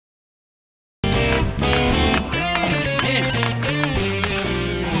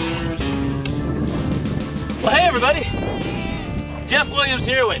everybody. Jeff Williams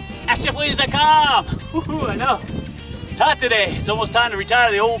here with AskJeffWilliams.com. Woohoo, I know. It's hot today. It's almost time to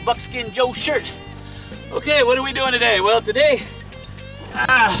retire the old Buckskin Joe shirt. Okay, what are we doing today? Well, today,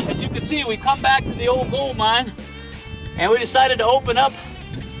 as you can see, we come back to the old gold mine and we decided to open up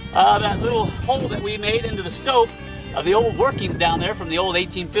that little hole that we made into the stope of the old workings down there from the old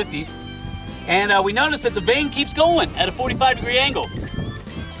 1850s. And we noticed that the vein keeps going at a 45-degree angle.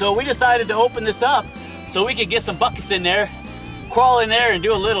 So we decided to open this up so we could get some buckets in there, crawl in there and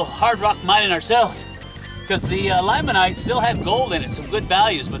do a little hard rock mining ourselves. Because the Limonite still has gold in it, some good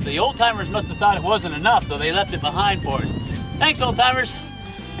values, but the old timers must have thought it wasn't enough, so they left it behind for us. Thanks, old timers.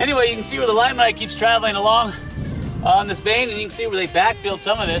 Anyway, you can see where the Limonite keeps traveling along on this vein, and you can see where they backfilled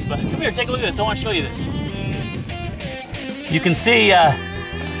some of this, but come here, take a look at this. I want to show you this. You can see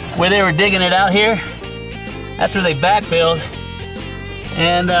where they were digging it out here. That's where they backfilled.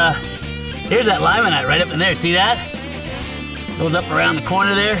 And here's that Limonite right up in there. See that? Goes up around the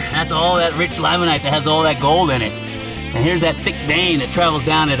corner there. That's all that rich Limonite that has all that gold in it. And here's that thick vein that travels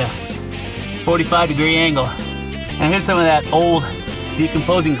down at a 45-degree angle. And here's some of that old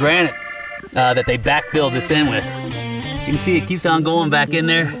decomposing granite that they backfilled this in with. As you can see, it keeps on going back in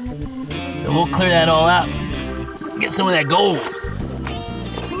there. So we'll clear that all out. Get some of that gold.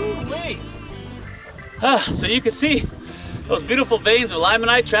 So you can see those beautiful veins of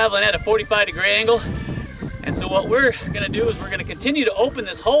limonite traveling at a 45-degree angle. And so what we're gonna do is we're gonna continue to open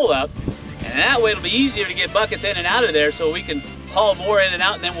this hole up, and that way it'll be easier to get buckets in and out of there so we can haul more in and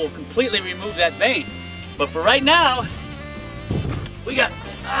out, and then we'll completely remove that vein. But for right now, we got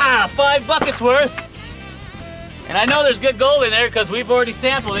 5 buckets worth. And I know there's good gold in there because we've already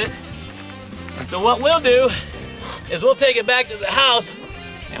sampled it. And so what we'll do is we'll take it back to the house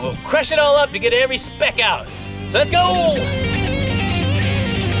and we'll crush it all up to get every speck out. So let's go!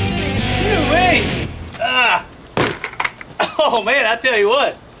 Wait! Oh man, I tell you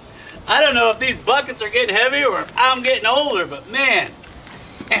what. I don't know if these buckets are getting heavier or if I'm getting older, but man,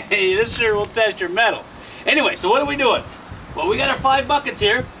 hey, this sure will test your metal. Anyway, so what are we doing? Well, we got our 5 buckets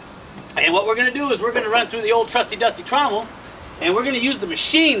here, and what we're gonna do is we're gonna run through the old trusty dusty trommel, and we're gonna use the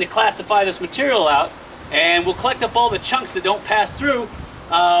machine to classify this material out, and we'll collect up all the chunks that don't pass through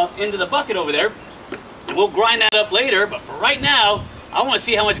into the bucket over there, and we'll grind that up later. But for right now, I want to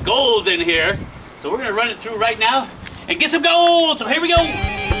see how much gold's in here, so we're gonna run it through right now and get some gold. So here we go. All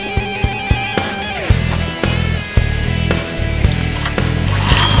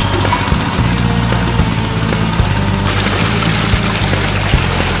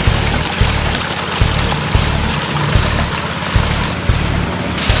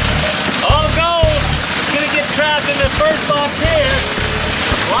gold is gonna get trapped in the first box here.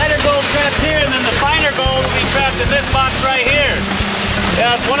 Lighter gold trapped here, and then the finer gold will be trapped in this box right here.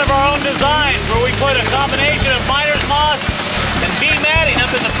 Yeah, it's one of our own designs where we put a combination of miner's moss and V matting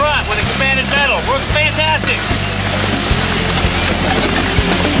up in the front with expanded metal. Works fantastic.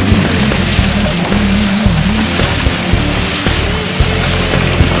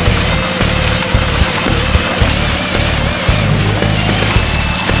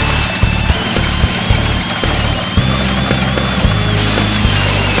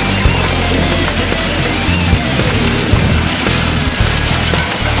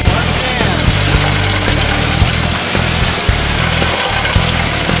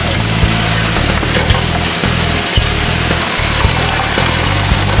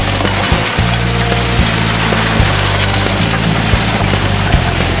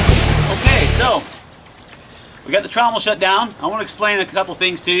 We got the trommel shut down. I want to explain a couple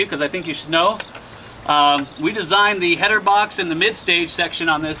things to you because I think you should know. We designed the header box and the mid-stage section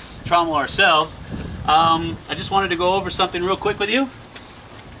on this trommel ourselves. I just wanted to go over something real quick with you.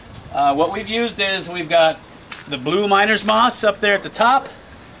 What we've used is we've got the blue miner's moss up there at the top.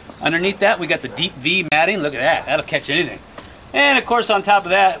 Underneath that we got the deep V matting. Look at that, that'll catch anything. And of course on top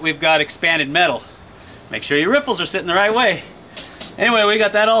of that we've got expanded metal. Make sure your riffles are sitting the right way. Anyway, we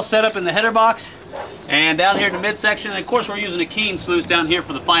got that all set up in the header box. And down here in the midsection, and of course we're using a keying sluice down here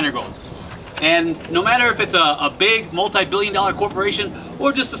for the finer gold. And no matter if it's a big multi-billion-dollar corporation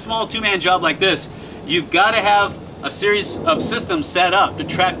or just a small 2-man job like this, you've got to have a series of systems set up to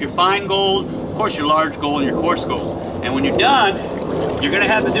trap your fine gold, of course your large gold, and your coarse gold. And when you're done, you're going to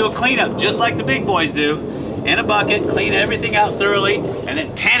have to do a cleanup just like the big boys do. In a bucket, clean everything out thoroughly, and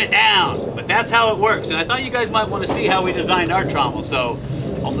then pan it down. But that's how it works. And I thought you guys might want to see how we designed our trommel. So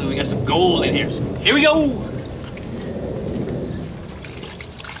hopefully we got some gold in here. So here we go.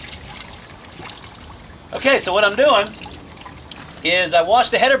 Okay, so what I'm doing is I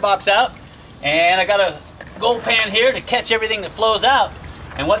washed the header box out, and I got a gold pan here to catch everything that flows out.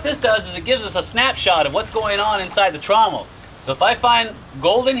 And what this does is it gives us a snapshot of what's going on inside the trommel. So if I find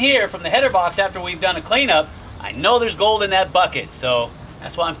gold in here from the header box after we've done a cleanup, I know there's gold in that bucket. So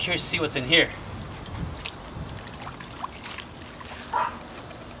that's why I'm curious to see what's in here.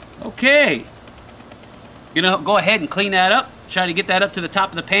 Okay. Gonna go ahead and clean that up. Try to get that up to the top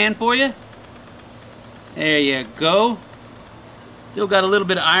of the pan for you. There you go. Still got a little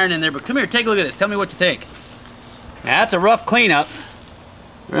bit of iron in there, but come here, take a look at this. Tell me what you think. Now, that's a rough cleanup.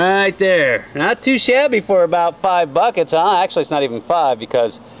 Right there. Not too shabby for about 5 buckets, huh? Actually, it's not even 5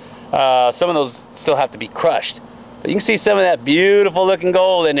 because some of those still have to be crushed. But you can see some of that beautiful looking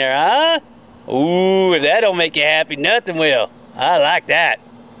gold in there, huh? Ooh, if that don't make you happy, nothing will. I like that.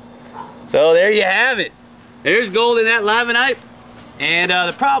 So there you have it. There's gold in that Limonite. And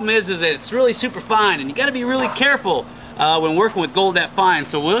the problem is that it's really super fine, and you got to be really careful when working with gold that fine.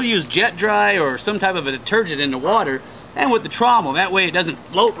 So we'll use jet dry or some type of a detergent in the water and with the trommel. That way it doesn't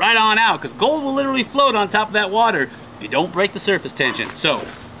float right on out, because gold will literally float on top of that water if you don't break the surface tension. So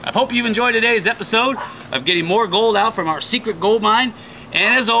I hope you've enjoyed today's episode of getting more gold out from our secret gold mine.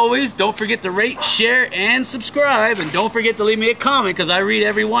 And as always, don't forget to rate, share, and subscribe. And don't forget to leave me a comment, because I read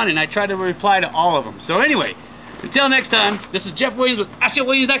every one and I try to reply to all of them. So anyway, until next time, this is Jeff Williams with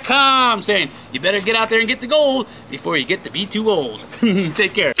AskJeffWilliams.com saying you better get out there and get the gold before you get to be too old.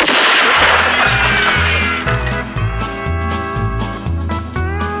 Take care.